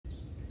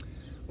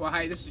Well,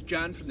 hi, this is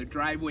John from the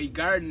Driveway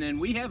Garden, and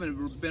we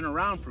haven't been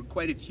around for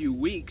quite a few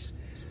weeks.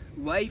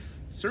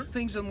 Certain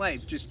things in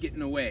life just get in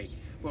the way.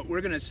 But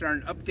we're going to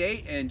start an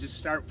update and just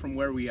start from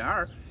where we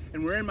are.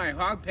 And we're in my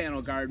hog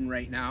panel garden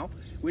right now,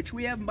 which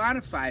we have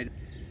modified.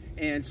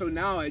 And so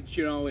now it's,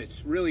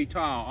 it's really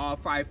tall, all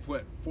 5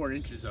 foot 4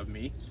 inches of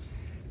me.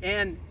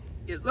 And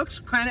it looks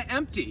kind of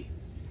empty.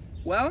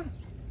 Well,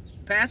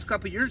 past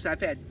couple years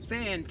I've had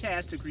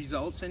fantastic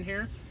results in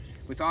here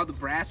with all the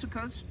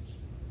brassicas,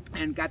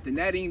 and got the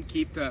netting to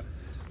keep the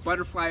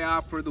butterfly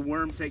off for the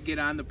worms that get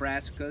on the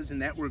brassicas,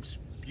 and that works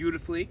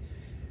beautifully.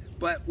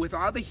 But with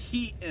all the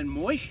heat and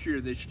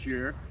moisture this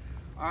year,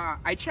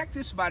 I check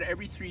this about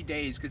every 3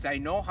 days because I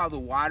know how the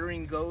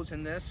watering goes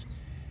in this.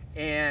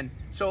 And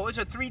so it was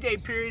a 3-day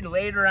period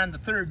later on the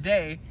 3rd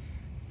day,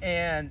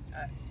 and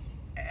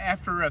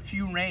after a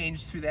few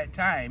rains through that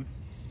time,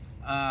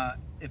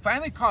 it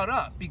finally caught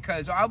up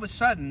because all of a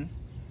sudden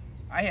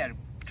I had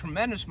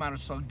tremendous amount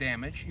of slug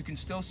damage. You can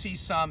still see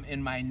some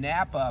in my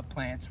Napa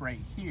plants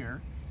right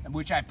here,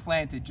 which I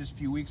planted just a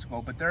few weeks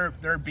ago, but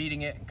they're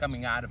beating it and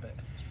coming out of it.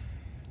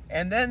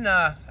 And then,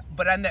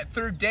 but on that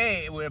 3rd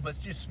day, it was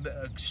just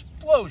an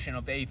explosion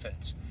of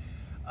aphids.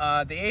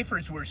 The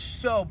aphids were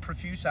so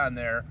profuse on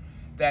there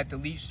that the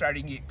leaves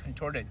started to get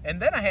contorted. And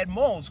then I had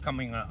moles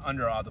coming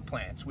under all the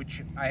plants,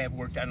 which I have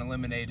worked on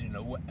eliminating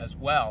as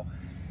well.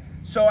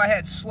 So I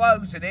had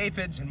slugs and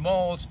aphids and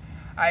moles.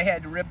 I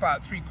had to rip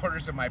out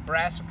 3/4 of my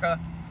brassica,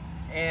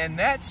 and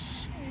it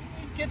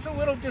gets a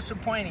little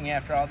disappointing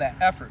after all that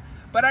effort.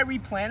 But I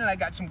replanted. I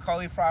got some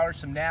cauliflower,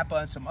 some Napa,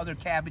 and some other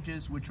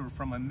cabbages, which were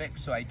from a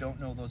mix, so I don't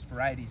know those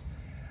varieties.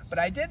 But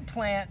I did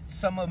plant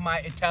some of my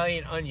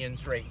Italian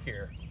onions right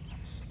here.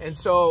 And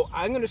so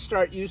I'm going to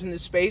start using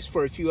this space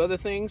for a few other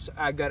things.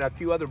 I got a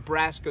few other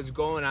brassicas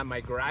going on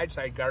my garage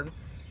side garden,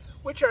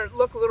 which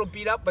look a little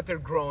beat up, but they're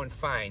growing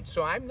fine.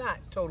 So I'm not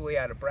totally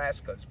out of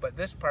brassicas, but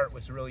this part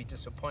was really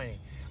disappointing.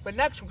 But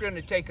next we're going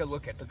to take a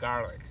look at the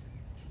garlic.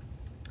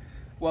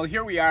 Well,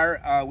 here we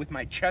are with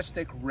my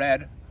chestnut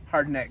red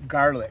hardneck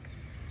garlic.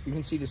 You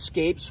can see the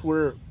scapes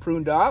were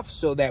pruned off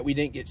so that we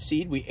didn't get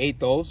seed. We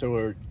ate those, they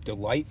were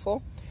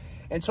delightful.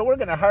 And so we're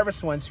going to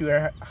harvest one, see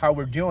how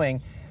we're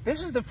doing.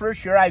 This is the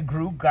first year I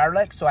grew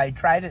garlic, so I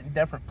tried it in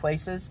different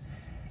places.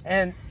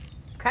 And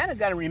kind of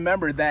got to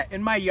remember that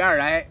in my yard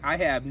I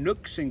have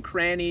nooks and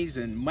crannies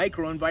and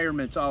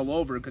microenvironments all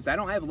over because I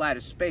don't have a lot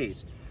of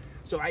space.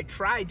 So I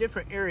try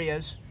different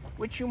areas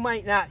which you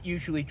might not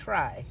usually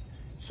try.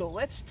 So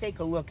let's take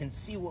a look and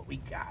see what we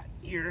got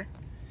here.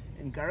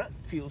 And garlic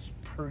feels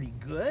pretty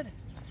good.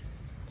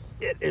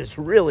 It is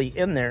really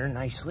in there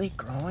nicely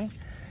growing.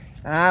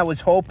 I was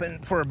hoping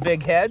for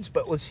big heads,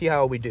 but let's see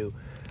how we do.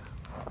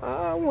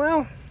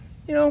 Well,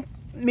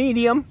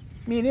 medium,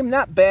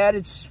 not bad.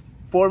 It's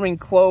forming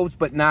cloves,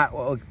 but not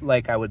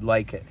like I would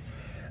like it.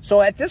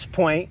 So at this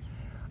point,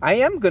 I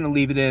am going to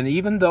leave it in,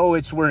 even though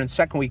we're in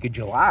 2nd week of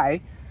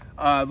July.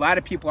 A lot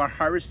of people are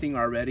harvesting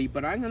already,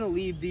 but I'm going to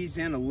leave these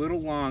in a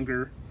little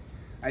longer.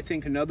 I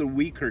think another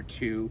week or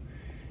 2.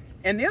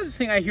 And the other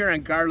thing I hear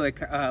on garlic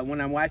when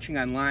I'm watching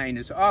online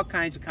is all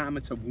kinds of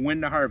comments of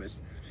when to harvest.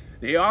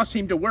 They all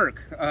seem to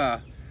work.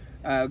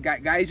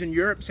 Got guys in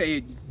Europe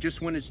say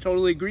just when it's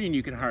totally green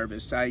you can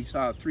harvest. I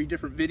saw 3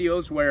 different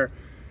videos where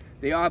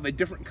they all have a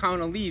different count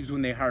of leaves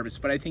when they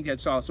harvest, but I think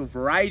that's also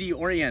variety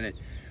oriented.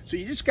 So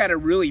you just got to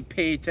really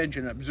pay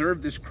attention,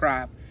 observe this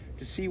crop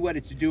to see what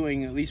it's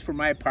doing, at least for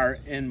my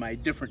part, in my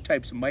different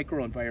types of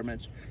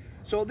microenvironments.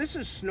 So this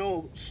is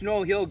Snow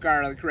Hill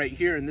garlic right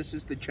here, and this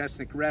is the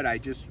chestnut red I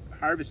just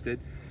harvested,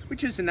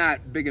 which is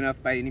not big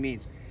enough by any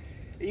means.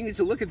 And you can just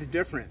look at the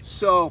difference.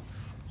 So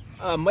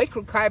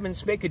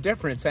microclimates make a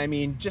difference. I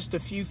mean, just a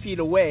few feet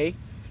away,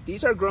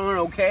 these are growing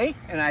okay,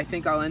 and I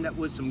think I'll end up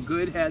with some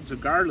good heads of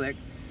garlic.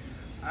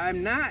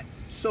 I'm not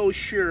so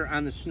sure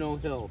on the Snow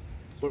Hill,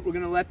 but we're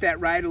going to let that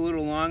ride a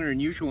little longer than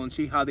usual and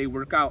see how they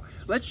work out.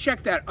 Let's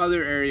check that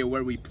other area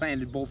where we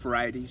planted both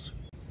varieties.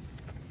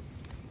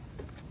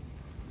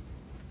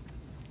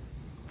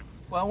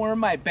 Well, we're in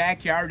my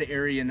backyard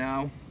area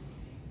now,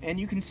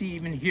 and you can see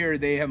even here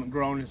they haven't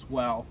grown as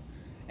well.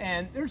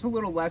 And there's a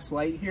little less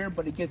light here,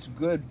 but it gets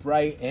good,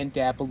 bright, and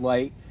dappled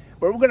light.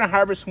 But we're going to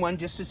harvest one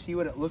just to see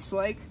what it looks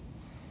like.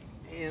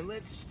 And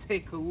let's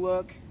take a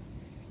look.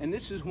 And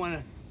this is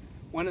one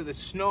of the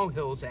Snow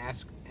Hills,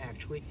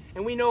 actually.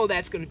 And we know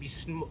that's going to be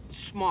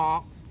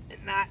small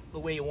and not the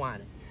way you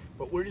want it.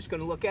 But we're just going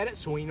to look at it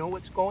so we know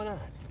what's going on.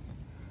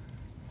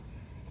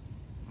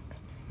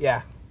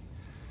 Yeah.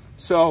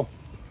 So,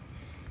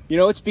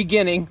 it's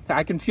beginning.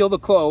 I can feel the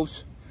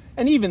cloves.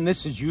 And even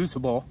this is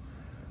usable.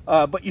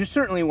 But you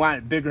certainly want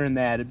it bigger than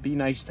that. It'd be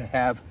nice to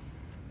have,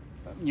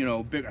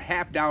 bigger,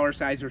 $50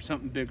 size or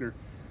something bigger.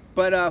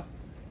 But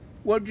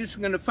we're just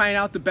going to find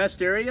out the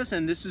best areas,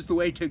 and this is the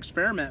way to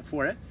experiment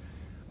for it.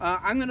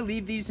 I'm going to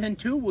leave these in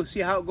too. We'll see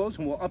how it goes,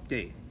 and we'll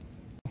update.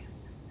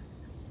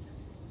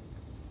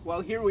 Well,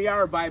 here we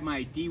are by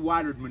my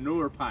dewatered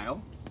manure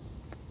pile.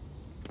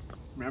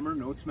 Remember,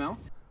 no smell?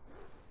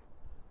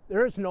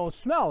 There is no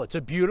smell. It's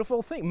a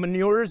beautiful thing.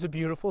 Manure is a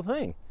beautiful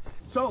thing.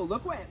 So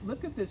look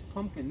at this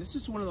pumpkin. This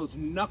is one of those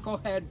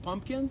knucklehead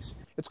pumpkins.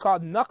 It's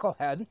called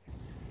knucklehead.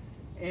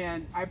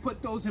 And I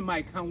put those in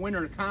my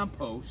winter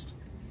compost.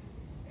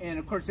 And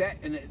of course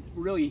it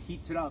really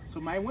heats it up.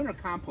 So my winter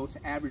compost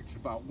averaged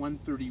about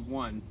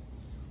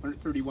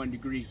 131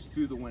 degrees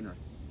through the winter.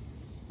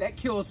 That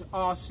kills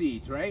all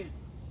seeds, right?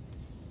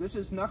 This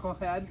is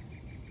knucklehead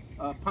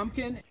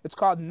pumpkin. It's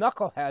called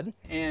knucklehead.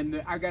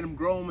 And I got them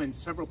grow them in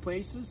several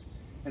places.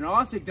 And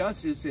all it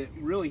does is it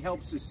really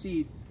helps the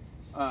seed.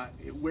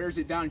 It wears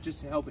it down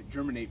just to help it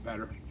germinate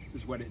better,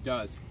 is what it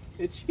does.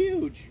 It's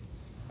huge.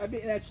 I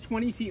mean, that's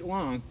 20 feet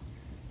long.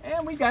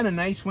 And we got a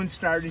nice one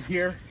started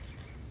here.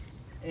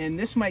 And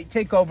this might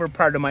take over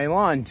part of my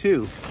lawn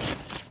too.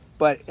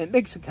 But it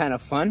makes it kind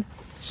of fun.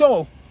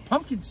 So,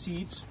 pumpkin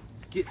seeds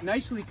get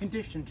nicely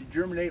conditioned to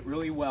germinate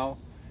really well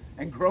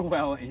and grow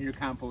well in your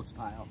compost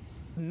pile.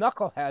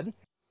 Knucklehead.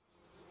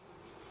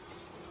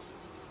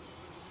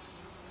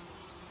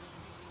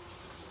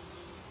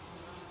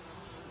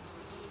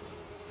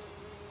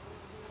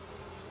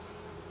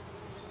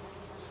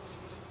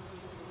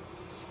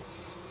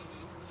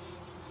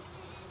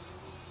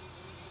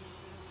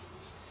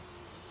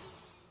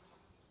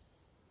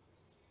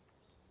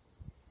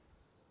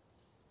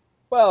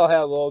 Well,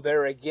 hello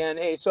there again.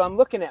 Hey, so I'm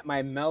looking at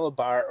my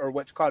Malabar, or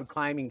what's called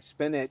climbing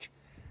spinach.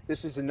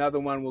 This is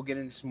another one. We'll get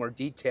into some more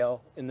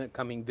detail in the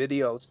coming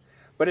videos.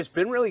 But it's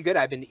been really good.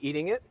 I've been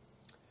eating it.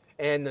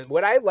 And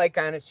what I like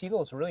on it, see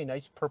those really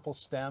nice purple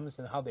stems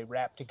and how they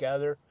wrap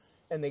together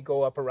and they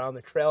go up around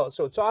the trail.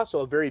 So it's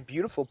also a very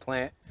beautiful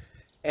plant.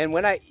 And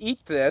when I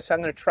eat this,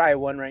 I'm going to try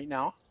one right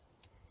now.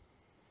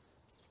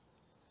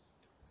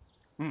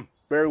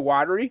 Very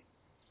watery.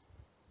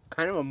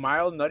 Kind of a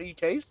mild, nutty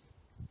taste.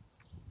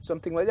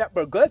 Something like that,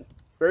 but good,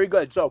 very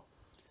good. So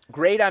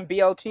great on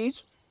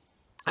BLTs.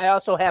 I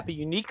also have a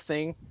unique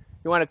thing.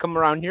 You want to come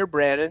around here,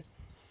 Brandon?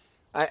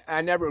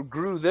 I never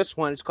grew this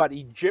one. It's called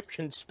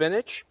Egyptian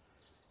spinach.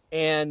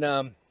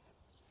 And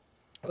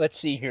let's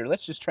see here.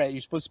 Let's just try it.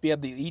 You're supposed to be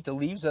able to eat the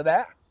leaves of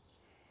that.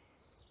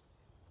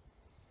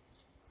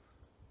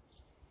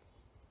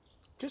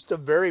 Just a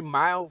very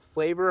mild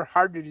flavor,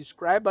 hard to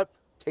describe, but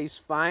tastes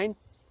fine.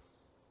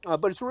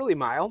 But it's really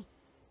mild.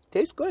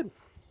 Tastes good.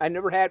 I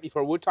never had it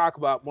before. We'll talk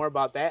about more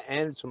about that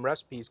and some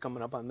recipes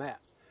coming up on that.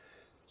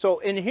 So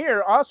in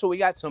here also we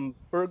got some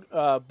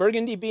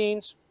burgundy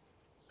beans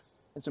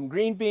and some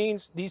green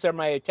beans. These are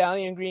my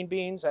Italian green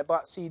beans I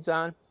bought seeds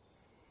on.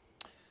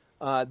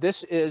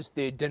 This is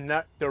the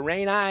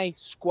Dorani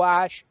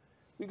squash.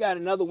 We got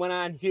another one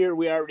on here.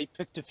 We already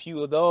picked a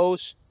few of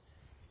those.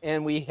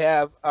 And we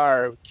have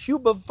our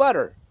cube of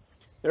butter.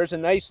 There's a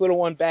nice little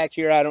one back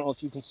here. I don't know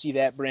if you can see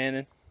that,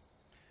 Brandon.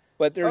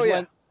 But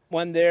there's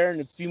one there and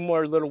a few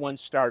more little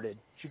ones started.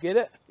 Did you get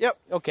it? Yep.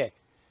 Okay.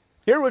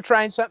 Here we're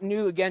trying something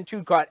new again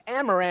too called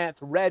Amaranth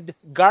Red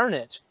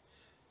Garnet.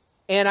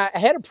 And I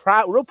had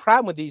a real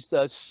problem with these.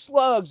 The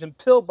slugs and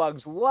pill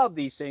bugs love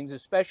these things,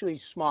 especially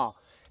small.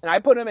 And I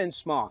put them in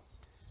small.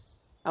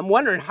 I'm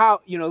wondering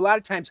how, a lot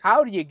of times,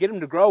 how do you get them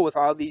to grow with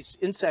all these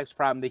insects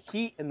problem? The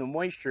heat and the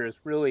moisture has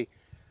really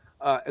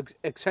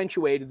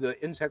accentuated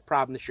the insect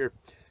problem this year.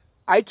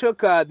 I took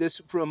this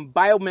from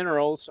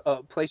Biominerals,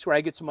 a place where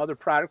I get some other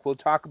product we'll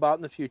talk about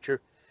in the future.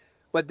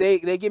 But they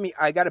give me,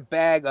 I got a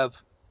bag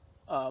of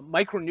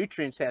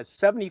micronutrients, it has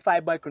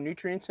 75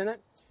 micronutrients in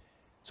it.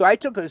 So I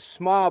took a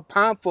small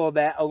poundful of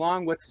that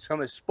along with some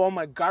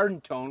Espoma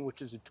Garden Tone,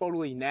 which is a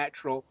totally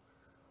natural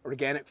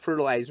organic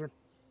fertilizer.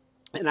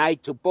 And I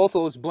took both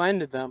of those,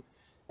 blended them,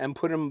 and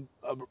put them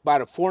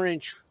about a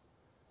 4-inch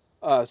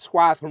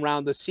swath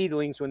around the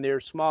seedlings when they're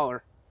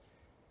smaller.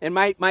 And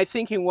my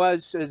thinking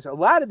is a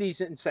lot of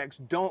these insects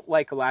don't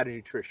like a lot of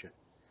nutrition.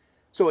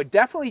 So it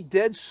definitely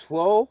did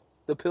slow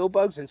the pill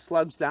bugs and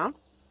slugs down,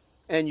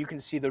 and you can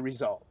see the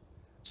result.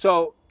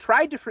 So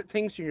try different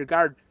things in your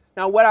garden.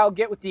 Now what I'll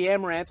get with the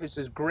amaranth is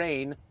this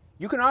grain.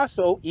 You can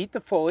also eat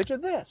the foliage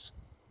of this.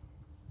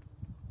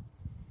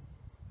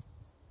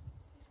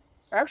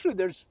 Actually,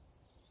 there's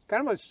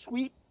kind of a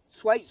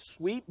slight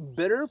sweet,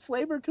 bitter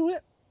flavor to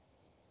it.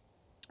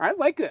 I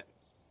like it.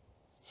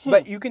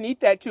 But you can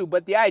eat that too.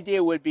 But the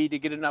idea would be to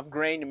get enough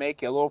grain to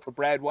make a loaf of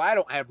bread. Well, I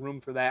don't have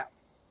room for that.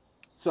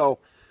 So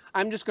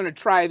I'm just going to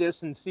try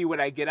this and see what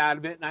I get out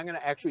of it. And I'm going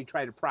to actually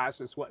try to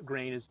process what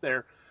grain is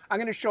there. I'm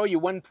going to show you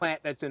one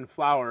plant that's in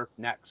flower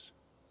next.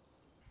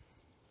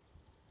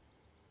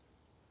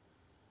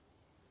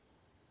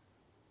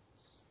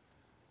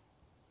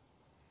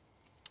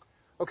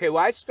 Okay,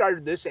 well, I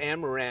started this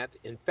amaranth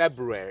in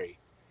February.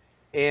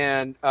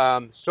 And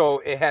so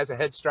it has a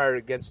head start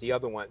against the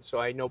other one, so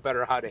I know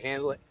better how to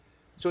handle it.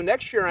 So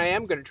next year I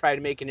am going to try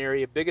to make an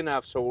area big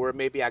enough so where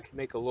maybe I can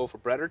make a loaf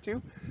of bread or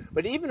two.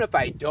 But even if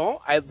I don't,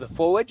 the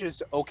foliage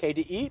is okay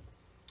to eat.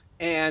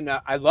 And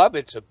I love it.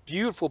 It's a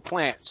beautiful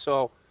plant.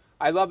 So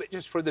I love it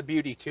just for the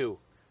beauty too.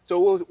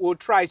 So we'll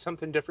try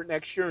something different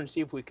next year and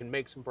see if we can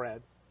make some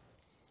bread.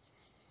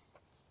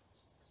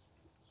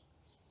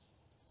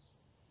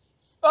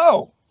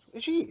 Oh,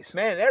 Jeez.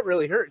 Man, that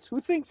really hurts. Who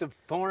thinks of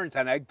thorns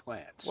on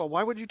eggplants? Well,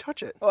 why would you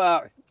touch it?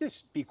 Well,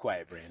 just be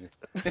quiet,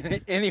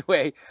 Brandon.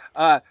 Anyway,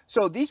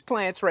 so these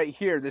plants right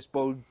here, this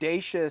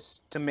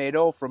bodacious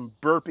tomato from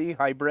Burpee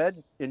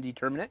hybrid,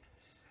 indeterminate,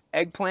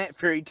 eggplant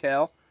fairy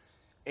tale,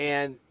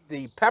 and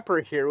the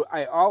pepper here,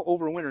 I all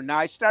overwintered. Now,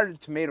 I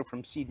started tomato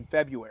from seed in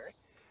February,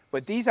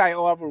 but these I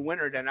all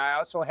overwintered, and I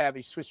also have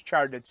a Swiss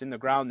chard that's in the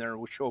ground there,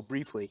 we'll show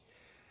briefly.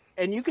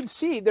 And you can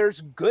see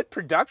there's good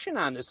production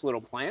on this little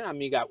plant. I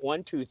mean, you got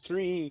 1, 2,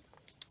 3,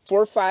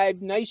 4,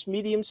 5 nice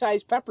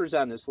medium-sized peppers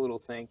on this little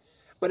thing,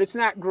 but it's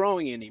not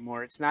growing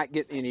anymore. It's not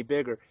getting any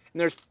bigger.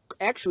 And there's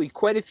actually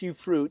quite a few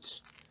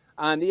fruits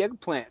on the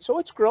eggplant. So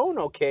it's growing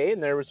okay,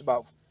 and there was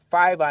about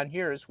 5 on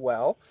here as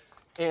well.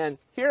 And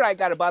here I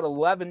got about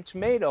 11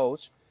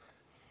 tomatoes.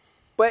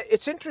 But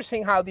it's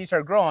interesting how these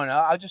are growing.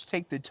 I'll just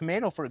take the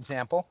tomato, for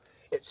example.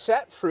 It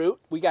set fruit.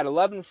 We got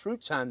 11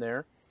 fruits on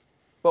there.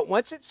 But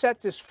once it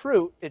set this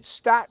fruit, it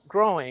stopped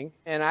growing,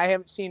 and I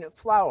haven't seen it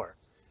flower.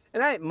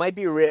 And it might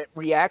be a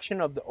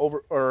reaction of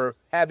the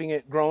having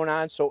it grown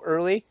on so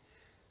early.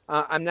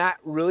 I'm not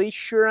really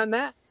sure on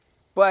that.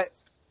 But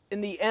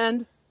in the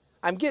end,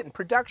 I'm getting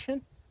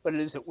production, but it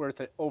isn't worth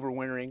it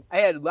overwintering. I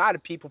had a lot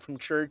of people from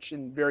church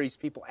and various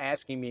people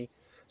asking me,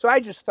 so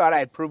I just thought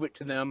I'd prove it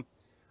to them.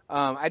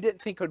 I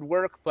didn't think it would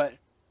work, but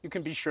you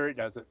can be sure it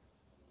doesn't.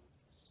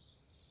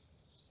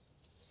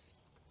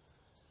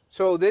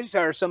 So these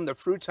are some of the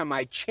fruits on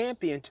my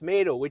Champion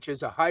tomato, which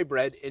is a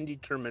hybrid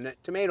indeterminate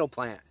tomato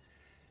plant.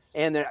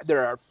 And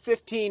there are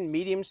 15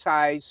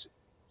 medium-sized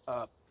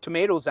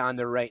tomatoes on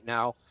there right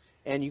now,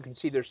 and you can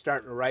see they're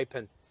starting to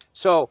ripen.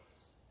 So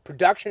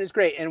production is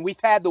great, and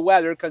we've had the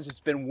weather because it's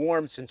been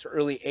warm since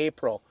early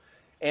April,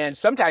 and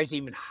sometimes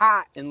even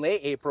hot in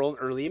late April and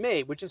early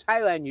May, which is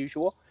highly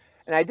unusual.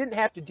 And I didn't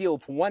have to deal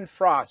with one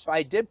frost, so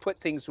I did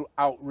put things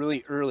out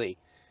really early.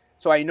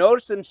 So I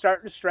noticed them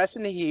starting to stress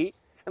in the heat.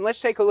 And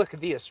let's take a look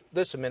at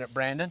this a minute,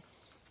 Brandon.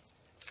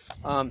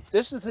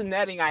 This is the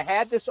netting. I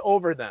had this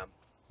over them.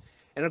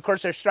 And of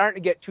course, they're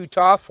starting to get too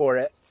tall for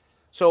it.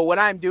 So what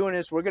I'm doing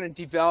is we're going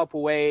to develop a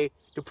way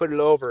to put it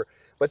over.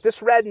 But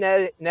this red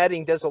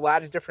netting does a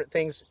lot of different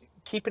things.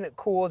 Keeping it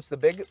cool is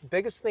the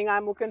biggest thing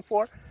I'm looking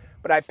for.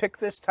 But I picked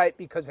this type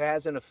because it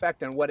has an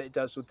effect on what it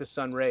does with the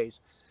sun rays.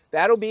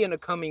 That'll be in a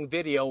coming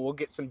video. We'll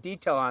get some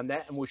detail on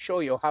that, and we'll show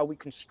you how we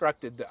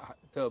constructed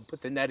to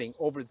put the netting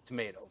over the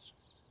tomatoes.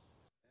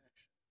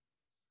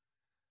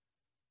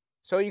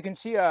 So you can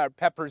see our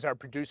peppers are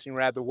producing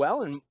rather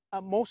well, and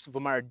most of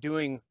them are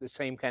doing the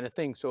same kind of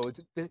thing. So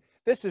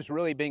this has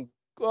really been,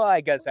 well,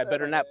 I guess I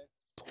better not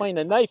point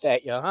a knife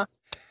at you, huh?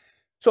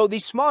 So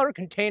these smaller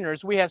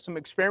containers, we have some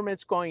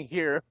experiments going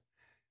here,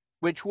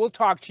 which we'll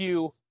talk to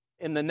you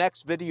in the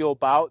next video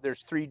about.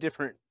 There's 3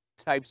 different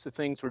types of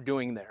things we're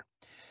doing there.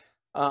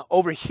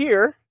 Over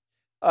here,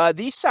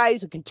 these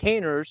size of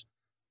containers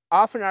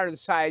often are the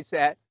size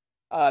that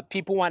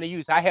people want to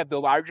use. I have the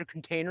larger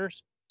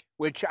containers,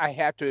 which I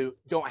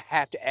don't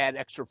have to add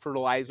extra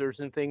fertilizers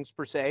and things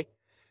per se.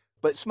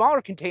 But smaller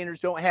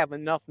containers don't have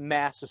enough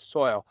mass of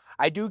soil.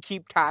 I do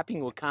keep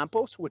topping with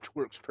compost, which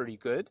works pretty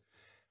good.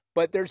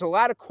 But there's a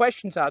lot of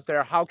questions out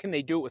there, how can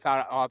they do it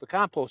without all the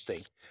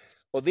composting?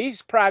 Well,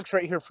 these products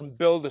right here from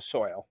Build a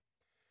Soil.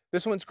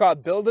 This one's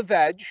called Build a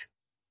Veg.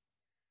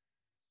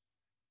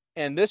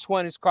 And this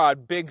one is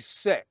called Big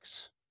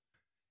 6.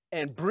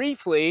 And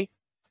briefly,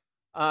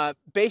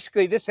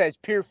 basically, this has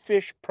pure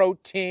fish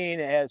protein,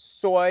 it has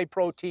soy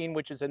protein,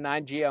 which is a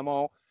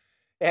non-GMO,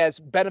 it has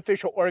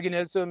beneficial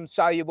organisms,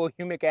 soluble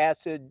humic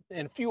acid,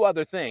 and a few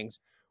other things.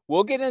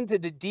 We'll get into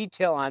the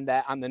detail on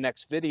that on the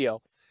next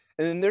video.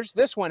 And then there's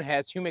this one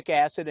has humic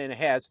acid, and it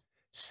has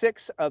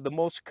 6 of the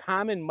most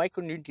common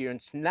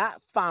micronutrients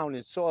not found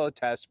in soil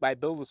tests by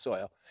Build a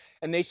Soil.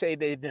 And they say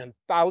they've done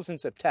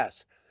thousands of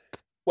tests.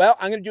 Well,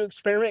 I'm going to do an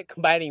experiment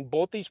combining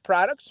both these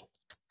products.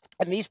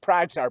 And these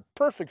products are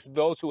perfect for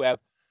those who have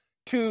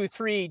 2,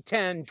 3,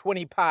 10,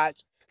 20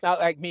 pots, not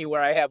like me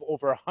where I have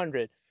over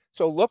 100.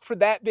 So look for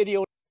that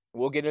video.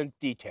 We'll get into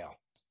detail.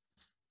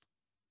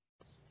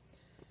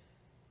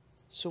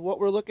 So what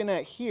we're looking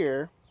at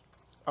here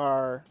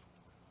are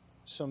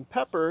some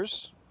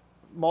peppers,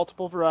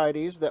 multiple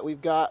varieties that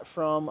we've got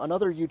from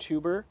another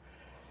YouTuber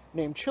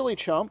named Chili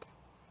Chump.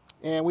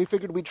 And we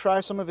figured we'd try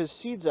some of his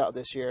seeds out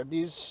this year.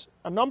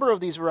 A number of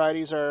these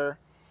varieties are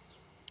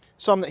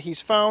some that he's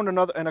found,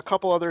 and a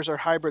couple others are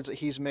hybrids that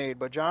he's made.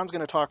 But John's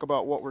going to talk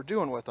about what we're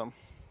doing with them.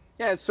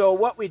 Yeah, so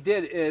what we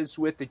did is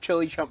with the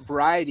Chili Chump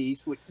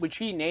varieties, which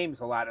he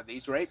names a lot of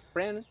these, right,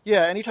 Brandon?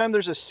 Yeah, anytime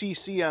there's a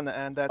CC on the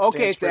end, that's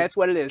okay, so that's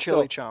what it is.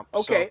 Chili Chump.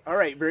 Okay, all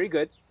right, very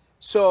good.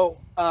 So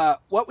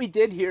what we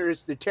did here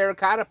is the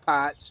terracotta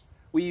pots.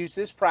 We use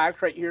this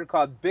product right here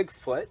called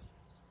Bigfoot.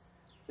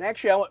 And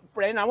actually,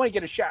 Brandon, I want to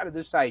get a shot of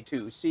this side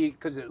too. See,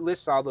 because it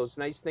lists all those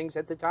nice things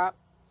at the top.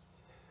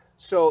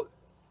 So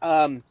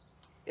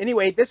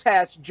anyway, this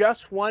has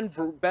just one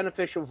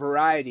beneficial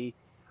variety,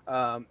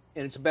 and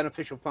it's a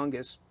beneficial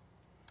fungus.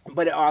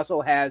 But it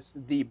also has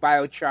the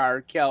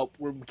biochar, kelp,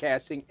 worm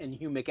casting, and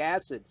humic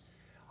acid.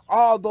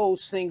 all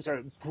those things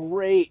are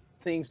great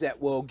things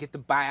that will get the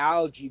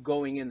biology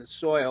going in the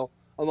soil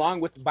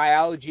along with the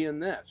biology in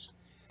this.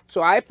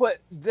 So I put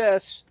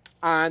this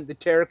on the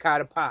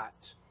terracotta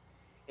pots,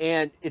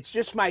 and it's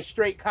just my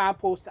straight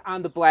compost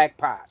on the black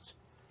pots.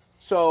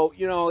 So,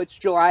 you know, it's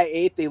July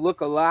 8th. They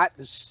look a lot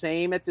the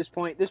same at this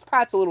point. This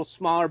pot's a little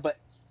smaller, but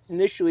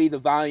initially the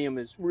volume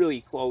is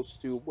really close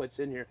to what's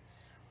in here.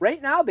 Right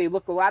now, they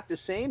look a lot the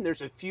same.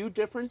 There's a few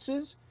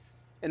differences,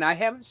 and I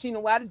haven't seen a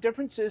lot of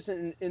differences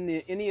in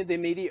any of the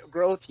immediate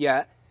growth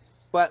yet.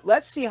 But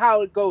let's see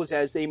how it goes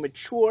as they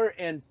mature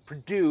and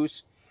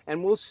produce,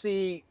 and we'll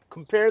see,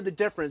 compare the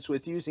difference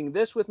with using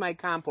this with my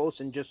compost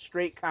and just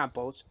straight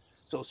compost.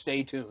 So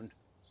stay tuned.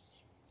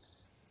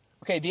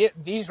 Okay,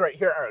 these right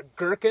here are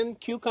gherkin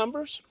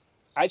cucumbers.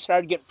 I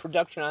started getting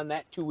production on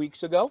that 2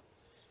 weeks ago.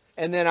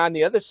 And then on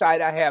the other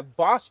side, I have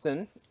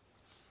Boston.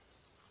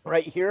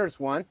 Right here is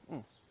one.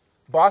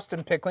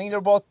 Boston pickling.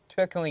 They're both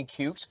pickling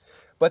cukes.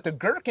 But the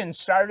gherkin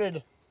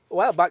started,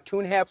 well, about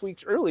 2.5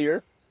 weeks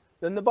earlier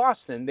than the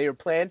Boston. They were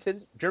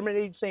planted,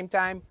 germinated the same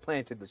time,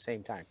 planted the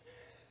same time.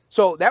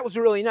 So that was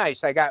really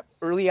nice. I got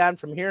early on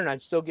from here, and I'm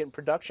still getting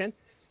production.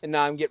 And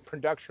now I'm getting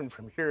production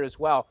from here as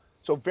well.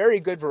 So very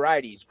good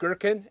varieties,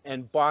 gherkin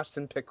and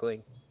Boston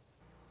pickling.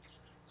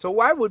 So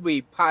why would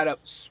we pot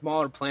up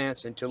smaller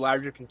plants into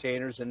larger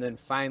containers and then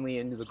finally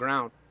into the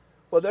ground?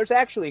 Well, there's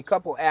actually a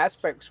couple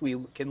aspects we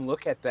can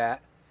look at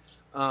that.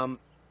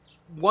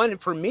 One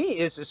for me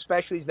is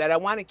especially is that I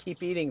want to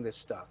keep eating this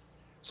stuff.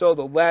 So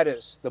the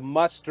lettuce, the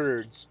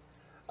mustards,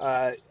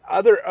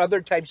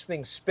 other types of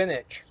things,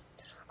 spinach.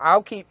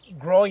 I'll keep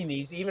growing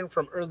these even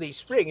from early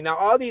spring. Now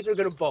all these are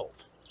going to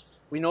bolt.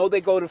 We know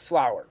they go to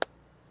flower.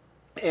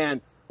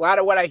 And a lot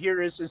of what I hear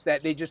is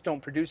that they just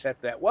don't produce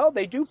after that. Well,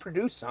 they do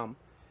produce some.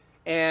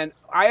 And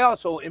I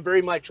also am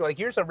very much like,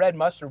 here's a red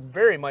mustard,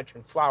 very much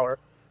in flower.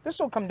 This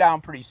will come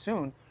down pretty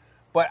soon.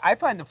 But I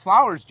find the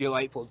flowers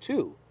delightful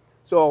too.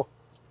 So,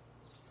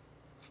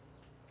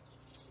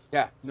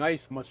 yeah,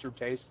 nice mustard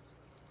taste.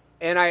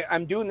 And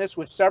I'm doing this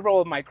with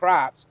several of my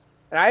crops.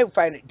 And I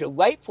find it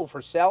delightful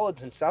for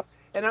salads and stuff.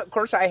 And of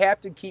course, I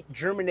have to keep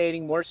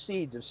germinating more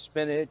seeds of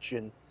spinach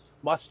and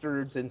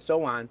mustards and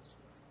so on.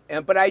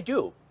 But I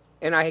do,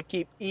 and I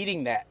keep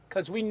eating that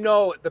because we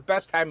know the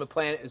best time to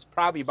plant is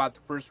probably about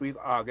the first week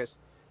of August.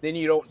 Then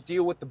you don't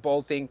deal with the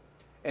bolting,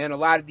 and a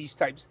lot of these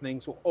types of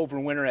things will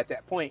overwinter at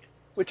that point,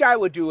 which I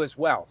would do as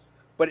well.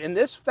 But in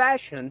this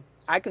fashion,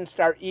 I can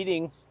start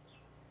eating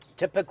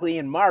typically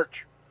in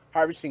March,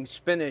 harvesting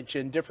spinach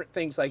and different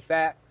things like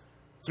that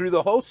through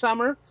the whole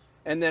summer.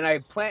 And then I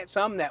plant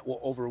some that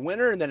will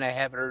overwinter, and then I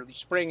have it early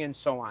spring and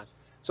so on.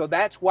 So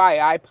that's why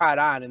I pot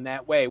on in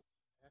that way.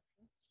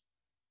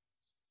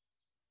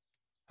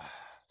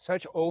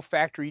 Such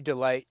olfactory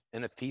delight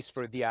and a feast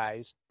for the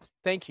eyes.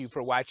 Thank you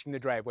for watching The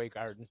Driveway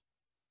Garden.